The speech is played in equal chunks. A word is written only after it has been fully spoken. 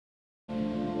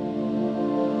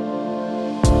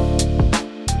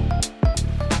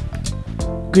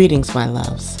Greetings, my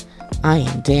loves. I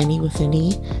am Danny with an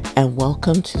E, and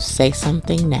welcome to Say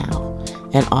Something Now,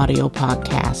 an audio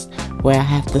podcast where I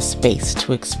have the space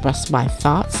to express my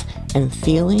thoughts and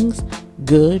feelings,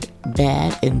 good,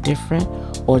 bad, indifferent,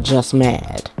 or just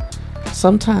mad.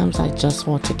 Sometimes I just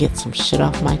want to get some shit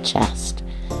off my chest.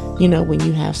 You know, when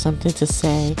you have something to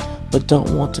say but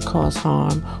don't want to cause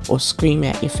harm or scream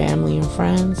at your family and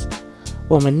friends?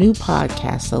 Well, my new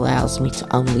podcast allows me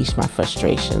to unleash my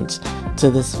frustrations to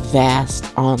this vast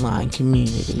online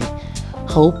community,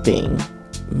 hoping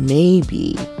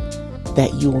maybe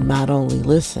that you will not only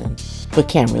listen, but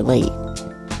can relate.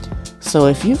 So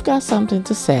if you've got something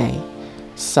to say,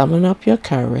 summon up your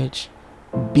courage,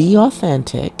 be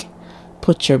authentic,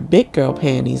 put your big girl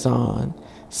panties on,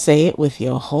 say it with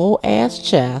your whole ass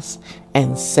chest,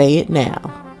 and say it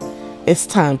now. It's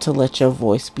time to let your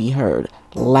voice be heard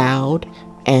loud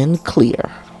and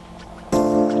clear.